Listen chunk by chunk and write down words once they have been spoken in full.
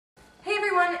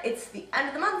everyone, it's the end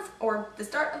of the month, or the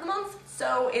start of the month,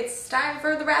 so it's time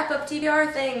for the wrap-up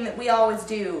TBR thing that we always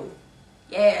do.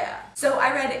 Yeah. So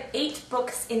I read 8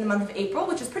 books in the month of April,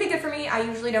 which is pretty good for me. I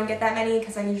usually don't get that many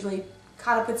because I'm usually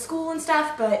caught up with school and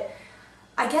stuff, but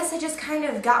I guess I just kind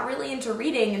of got really into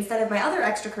reading instead of my other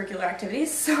extracurricular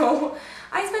activities, so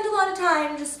I spent a lot of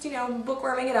time just, you know,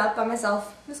 bookworming it up by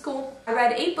myself. It was cool. I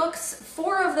read 8 books.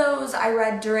 4 of those I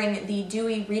read during the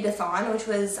Dewey Readathon, which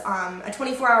was a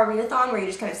 24-hour readathon where you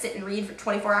just kind of sit and read for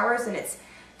 24 hours, and it's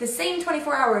the same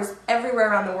 24 hours everywhere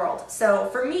around the world. So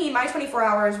for me, my 24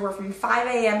 hours were from 5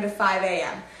 a.m. to 5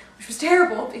 a.m., which was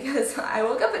terrible because I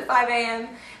woke up at 5 a.m.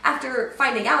 after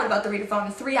finding out about the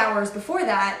readathon 3 hours before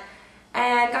that,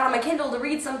 and got on my Kindle to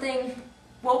read something,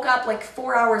 woke up like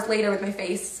 4 hours later with my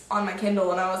face on my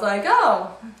Kindle, and I was like,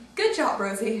 oh, good job,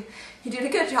 Rosie. You did a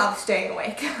good job staying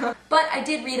awake. But I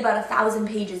did read about 1,000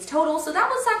 pages total, so that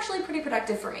was actually pretty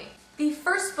productive for me. The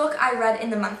first book I read in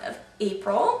the month of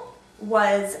April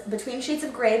was Between Shades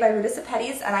of Grey by Ruta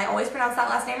Sepetys, and I always pronounce that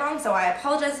last name wrong, so I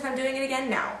apologize if I'm doing it again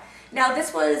now. Now,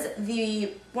 this was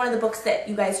one of the books that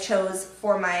you guys chose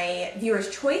for my viewer's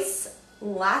choice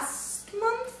last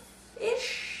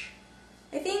month-ish,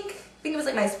 I think. I think it was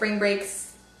like my spring break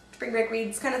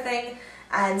reads kind of thing.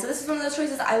 And so this is one of those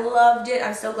choices. I loved it.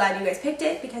 I'm so glad you guys picked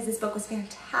it because this book was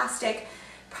fantastic.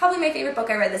 Probably my favorite book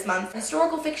I read this month.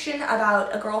 Historical fiction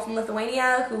about a girl from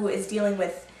Lithuania who is dealing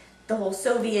with the whole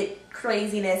Soviet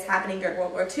craziness happening during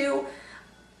World War II.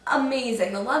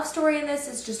 Amazing. The love story in this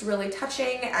is just really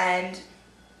touching, and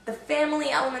the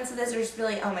family elements of this are just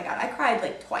really, oh my god, I cried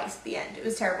like twice at the end. It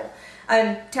was terrible.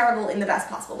 Terrible in the best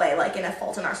possible way, like in a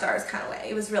Fault in Our Stars kind of way.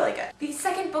 It was really good. The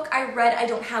second book I read I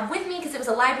don't have with me because it was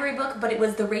a library book, but it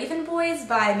was The Raven Boys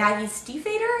by Maggie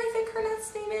Stiefvater, I think her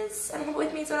last name is. I don't have it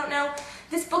with me, so I don't know.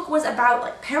 This book was about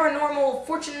like paranormal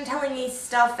fortune-telling-y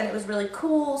stuff, and it was really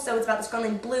cool. So it's about this girl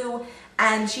named Blue,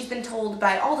 and she's been told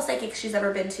by all the psychics she's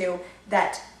ever been to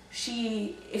that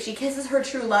if she kisses her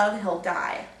true love, he'll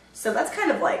die. So that's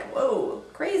kind of like, whoa,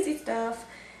 crazy stuff.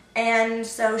 And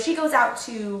so she goes out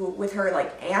with her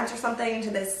like aunt or something to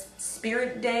this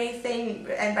spirit day thing,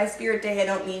 and by spirit day I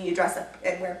don't mean you dress up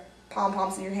and wear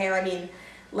pom-poms in your hair, I mean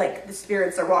like the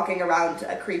spirits are walking around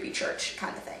a creepy church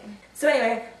kind of thing. So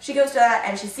anyway, she goes to that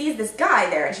and she sees this guy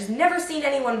there, and she's never seen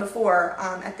anyone before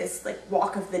at this like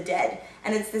Walk of the Dead,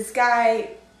 and it's this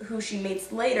guy who she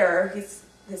meets later. He's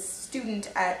this student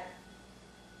at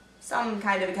some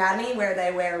kind of academy where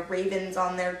they wear ravens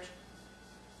on their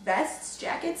vests,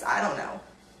 jackets, I don't know.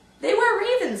 They wear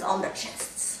ravens on their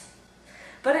chests.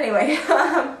 But anyway,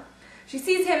 she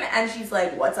sees him and she's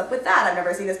like, what's up with that? I've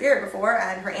never seen a spirit before.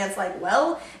 And her aunt's like,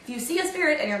 well, if you see a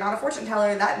spirit and you're not a fortune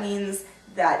teller, that means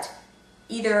that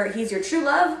either he's your true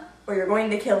love or you're going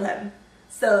to kill him.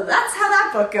 So that's how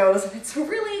that book goes. It's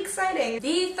really exciting.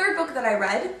 The third book that I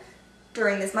read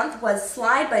during this month was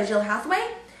Slide by Jill Hathaway.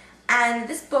 And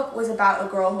this book was about a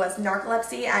girl who has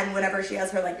narcolepsy, and whenever she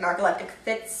has her like narcoleptic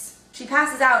fits, she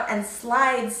passes out and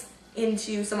slides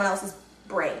into someone else's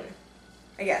brain,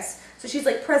 I guess. So she's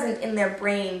like present in their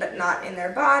brain but not in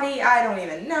their body. I don't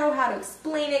even know how to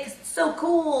explain it because it's so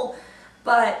cool.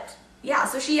 But yeah,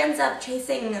 so she ends up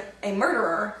chasing a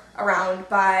murderer around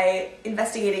by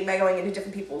investigating by going into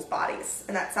different people's bodies.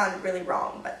 And that sounded really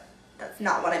wrong, but that's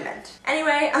not what I meant.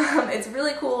 Anyway, it's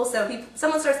really cool. So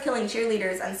someone starts killing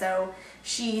cheerleaders, and so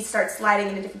she starts sliding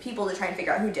into different people to try and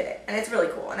figure out who did it. And it's really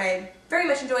cool, and I very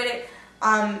much enjoyed it.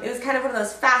 It was kind of one of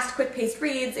those fast, quick-paced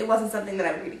reads. It wasn't something that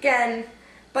I would read again,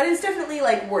 but it was definitely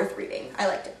like worth reading. I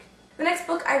liked it. The next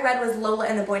book I read was Lola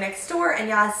and the Boy Next Door, and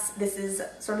yes, this is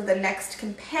sort of the next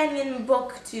companion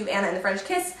book to Anna and the French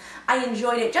Kiss. I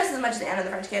enjoyed it just as much as Anna and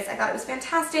the French Kiss. I thought it was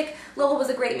fantastic. Lola was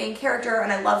a great main character,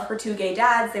 and I love her 2 gay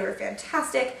dads. They were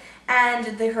fantastic, and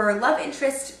her love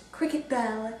interest, Cricket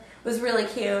Bell, was really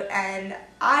cute, and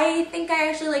I think I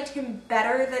actually liked him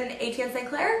better than Etienne St.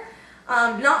 Clair.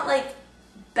 Not like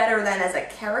better than as a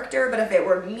character, but if it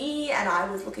were me and I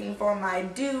was looking for my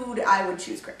dude, I would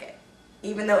choose Cricket.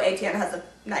 Even though Etienne has a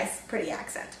nice, pretty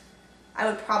accent. I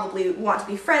would probably want to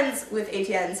be friends with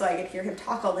Etienne so I could hear him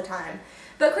talk all the time.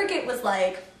 But Cricket was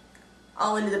like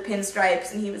all into the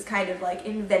pinstripes, and he was kind of like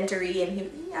inventory, and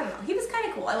I don't know, he was kind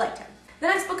of cool. I liked him. The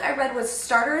next book I read was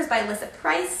Starters by Alyssa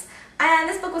Price, and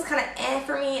this book was kind of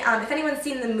for me. If anyone's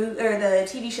seen the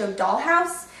TV show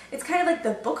Dollhouse, it's kind of like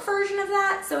the book version of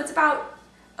that. So it's about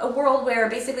a world where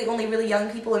basically only really young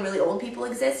people and really old people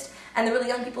exist, and the really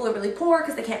young people are really poor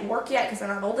because they can't work yet because they're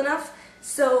not old enough,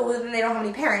 so then they don't have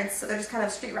any parents, so they're just kind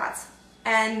of street rats.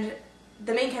 And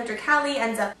the main character, Callie,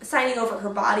 ends up signing over her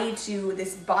body to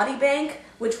this body bank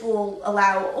which will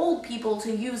allow old people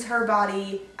to use her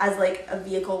body as like a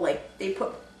vehicle. Like they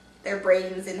put their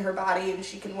brains in her body and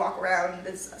she can walk around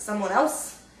as someone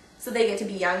else. So they get to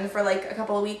be young for like a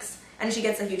couple of weeks, and she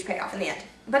gets a huge payoff in the end.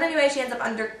 But anyway, she ends up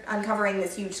uncovering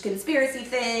this huge conspiracy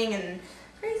thing, and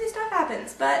crazy stuff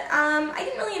happens. But I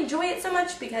didn't really enjoy it so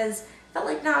much because I felt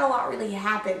like not a lot really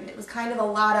happened. It was kind of a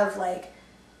lot of like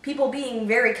people being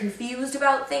very confused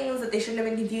about things that they shouldn't have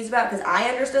been confused about, because I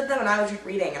understood them and I was just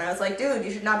reading and I was like, dude, you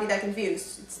should not be that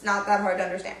confused. It's not that hard to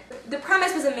understand. The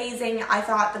premise was amazing. I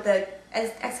thought that the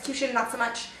execution, not so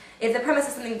much. If the premise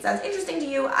is something that sounds interesting to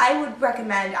you, I would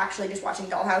recommend actually just watching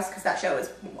Dollhouse, because that show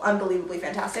is unbelievably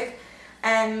fantastic.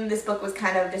 And this book was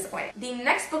kind of disappointing. The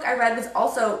next book I read was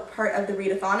also part of the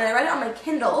readathon, and I read it on my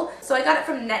Kindle. So I got it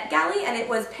from NetGalley, and it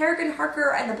was Peregrine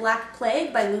Harker and the Black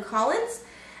Plague by Lou Collins.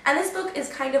 And this book is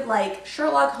kind of like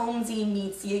Sherlock Holmesy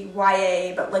meets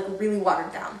YA, but like really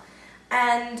watered down.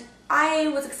 And I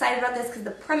was excited about this because the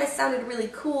premise sounded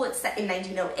really cool. It's set in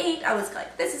 1908. I was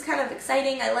like, this is kind of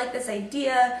exciting. I like this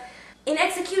idea. In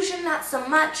execution, not so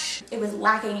much. It was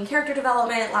lacking in character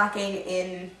development, lacking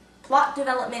in plot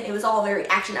development. It was all very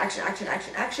action, action, action,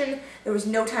 action, action. There was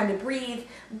no time to breathe,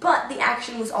 but the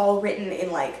action was all written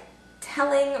in like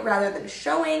telling rather than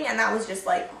showing, and that was just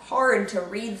like hard to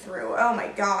read through. Oh my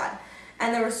god.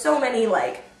 And there were so many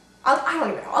like, I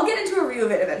don't even know. I'll get into a review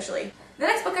of it eventually. The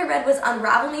next book I read was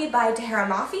Unravel Me by Tahereh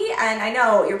Mafi, and I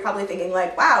know you're probably thinking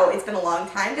like, wow, it's been a long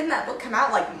time. Didn't that book come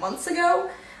out like months ago?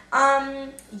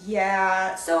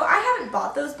 Yeah. So I haven't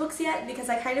bought those books yet because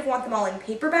I kind of want them all in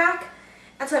paperback.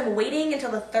 And so I'm waiting until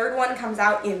the third one comes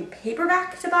out in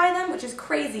paperback to buy them, which is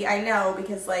crazy, I know,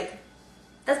 because like,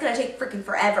 that's gonna take freaking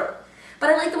forever.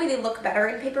 But I like the way they look better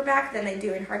in paperback than they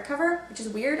do in hardcover, which is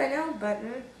weird, I know, but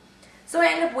So I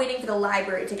ended up waiting for the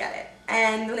library to get it.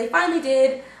 And when they finally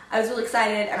did, I was really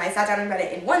excited, and I sat down and read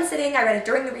it in one sitting. I read it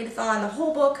during the readathon, the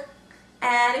whole book,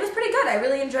 and it was pretty good. I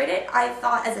really enjoyed it. I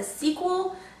thought as a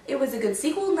sequel, it was a good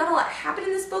sequel. Not a lot happened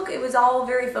in this book. It was all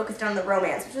very focused on the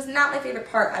romance, which was not my favorite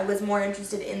part. I was more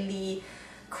interested in the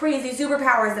crazy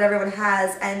superpowers that everyone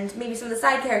has, and maybe some of the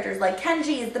side characters, like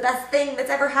Kenji is the best thing that's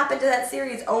ever happened to that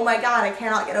series. Oh my god, I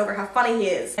cannot get over how funny he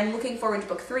is. I'm looking forward to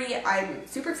book 3. I'm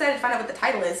super excited to find out what the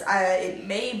title is. It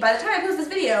may, by the time I post this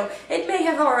video, it may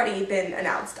have already been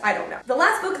announced. I don't know. The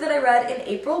last book that I read in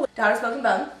April was Daughter Smoke and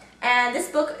Bone, and this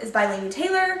book is by Laini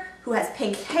Taylor, who has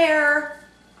pink hair.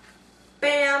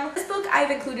 Bam! This book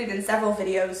I've included in several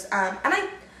videos, and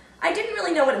I didn't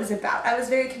really know what it was about. I was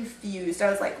very confused. I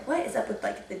was like, what is up with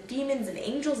like the demons and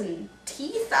angels and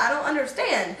teeth? I don't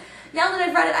understand. Now that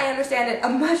I've read it, I understand it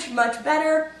much, much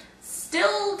better.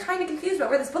 Still kind of confused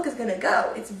about where this book is gonna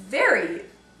go. It's very,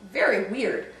 very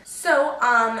weird. So,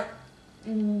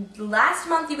 last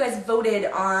month you guys voted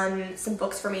on some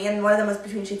books for me, and one of them was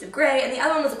Between Shades of Grey, and the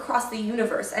other one was Across the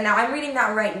Universe, and now I'm reading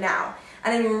that right now.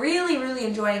 And I'm really, really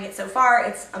enjoying it so far.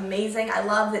 It's amazing. I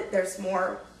love that there's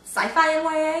more sci-fi in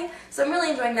YA, so I'm really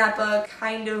enjoying that book.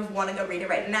 Kind of want to go read it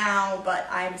right now, but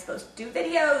I'm supposed to do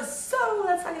videos, so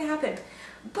that's not going to happen.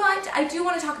 But I do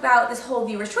want to talk about this whole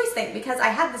viewer's choice thing, because I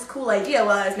had this cool idea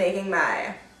while I was making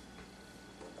my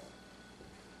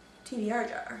TBR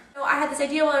jar. So I had this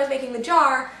idea while I was making the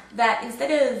jar that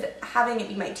instead of having it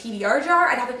be my TBR jar,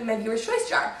 I'd have it be my viewer's choice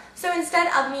jar. So instead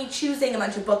of me choosing a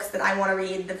bunch of books that I want to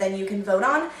read that then you can vote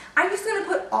on, I'm just going to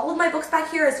put all of my books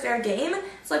back here as fair game.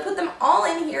 So I put them all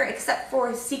in here except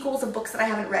for sequels of books that I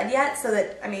haven't read yet, so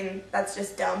that, I mean, that's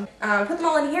just dumb. Put them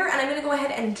all in here, and I'm going to go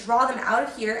ahead and draw them out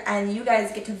of here, and you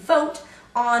guys get to vote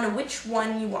on which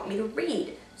one you want me to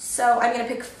read. So I'm going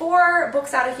to pick 4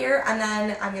 books out of here, and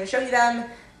then I'm going to show you them,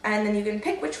 and then you can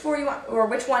pick which 4 you want, or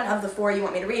which one of the 4 you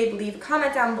want me to read. Leave a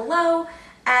comment down below,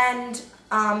 and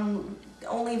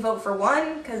only vote for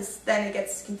one, because then it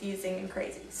gets confusing and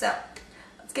crazy. So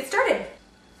let's get started.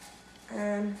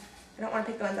 I don't want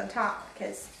to pick the ones on top,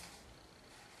 because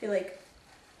I feel like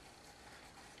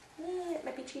it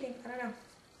might be cheating. I don't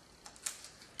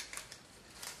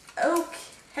know.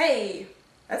 Okay,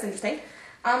 that's interesting.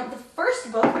 The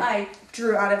first book I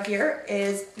drew out of here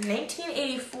is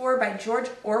 1984 by George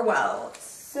Orwell.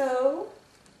 So,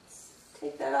 let's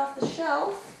take that off the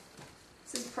shelf.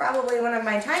 This is probably one of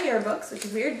my tinier books, which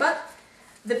is weird, but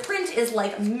the print is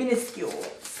like minuscule,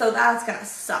 so that's gonna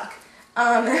suck.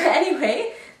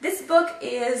 Anyway, this book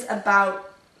is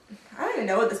about, I don't even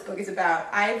know what this book is about.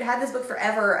 I've had this book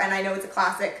forever, and I know it's a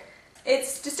classic.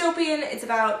 It's dystopian. It's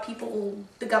about people,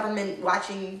 the government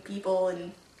watching people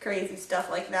and crazy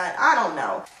stuff like that. I don't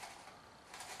know.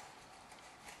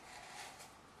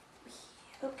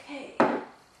 Okay.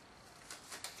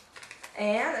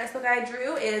 And the next book I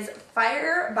drew is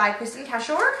Fire by Kristen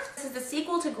Cashore. This is the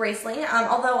sequel to Graceling,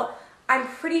 although I'm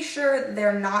pretty sure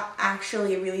they're not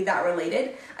actually really that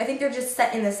related. I think they're just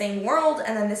set in the same world,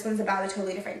 and then this one's about a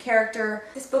totally different character.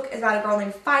 This book is about a girl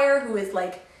named Fire who is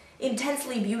like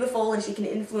intensely beautiful and she can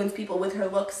influence people with her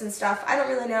looks and stuff. I don't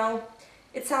really know.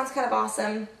 It sounds kind of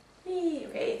awesome.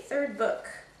 Okay, third book.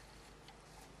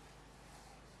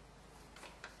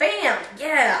 Bam!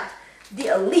 Yeah! The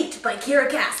Elite by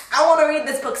Kiera. I want to read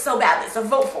this book so badly, so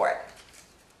vote for it.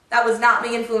 That was not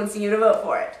me influencing you to vote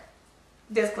for it.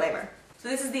 Disclaimer. So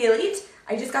this is The Elite.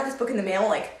 I just got this book in the mail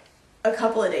like a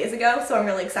couple of days ago, so I'm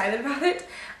really excited about it.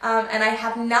 And I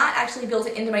have not actually built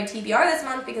it into my TBR this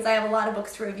month because I have a lot of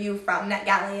books to review from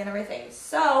NetGalley and everything.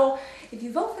 So if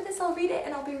you vote for this, I'll read it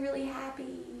and I'll be really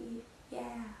happy. Yeah.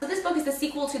 So this book is the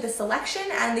sequel to The Selection,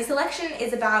 and The Selection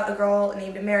is about a girl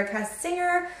named America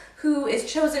Singer who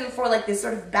is chosen for like this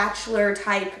sort of bachelor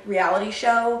type reality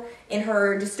show in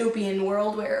her dystopian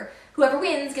world where whoever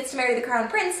wins gets to marry the crown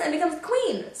prince and becomes the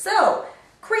queen. So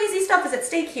crazy stuff is at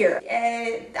stake here.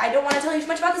 I don't want to tell you too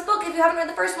much about this book if you haven't read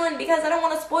the first one because I don't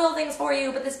want to spoil things for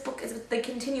you, but this book is the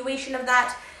continuation of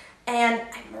that. And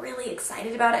I'm really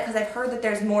excited about it because I've heard that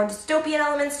there's more dystopian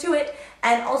elements to it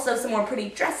and also some more pretty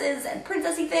dresses and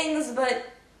princessy things, but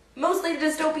mostly the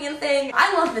dystopian thing.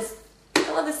 I love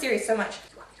this series so much.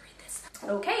 You want me to read this?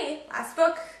 Okay, last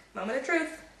book, Moment of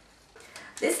Truth.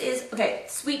 This is,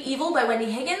 Sweet Evil by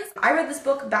Wendy Higgins. I read this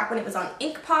book back when it was on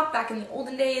Ink Pop, back in the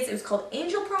olden days. It was called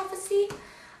Angel Prophecy.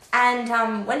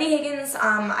 And Wendy Higgins,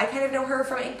 I kind of know her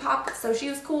from Ink Pop, so she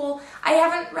was cool. I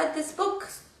haven't read this book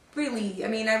really. I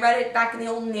mean, I read it back in the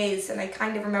olden days and I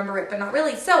kind of remember it, but not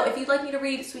really. So if you'd like me to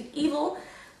read Sweet Evil,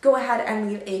 go ahead and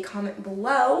leave a comment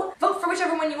below. Vote for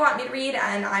whichever one you want me to read,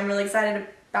 and I'm really excited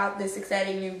about this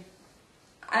exciting new...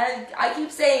 I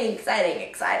keep saying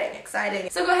exciting.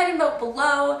 So go ahead and vote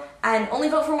below, and only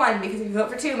vote for one, because if you vote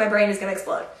for two, my brain is gonna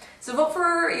explode. So vote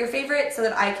for your favorite so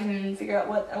that I can figure out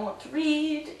what I want to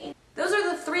read. Those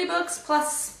are the 3 books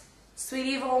plus Sweet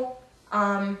Evil.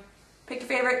 Pick your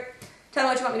favorite. Tell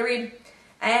me what you want me to read.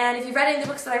 And if you've read any of the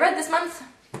books that I read this month,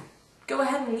 go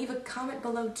ahead and leave a comment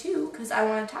below too, because I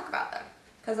want to talk about them.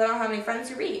 Because I don't have any friends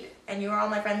who read, and you are all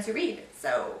my friends who read.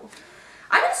 So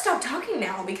I'm going to stop talking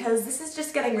now because this is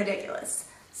just getting ridiculous.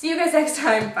 See you guys next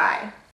time. Bye.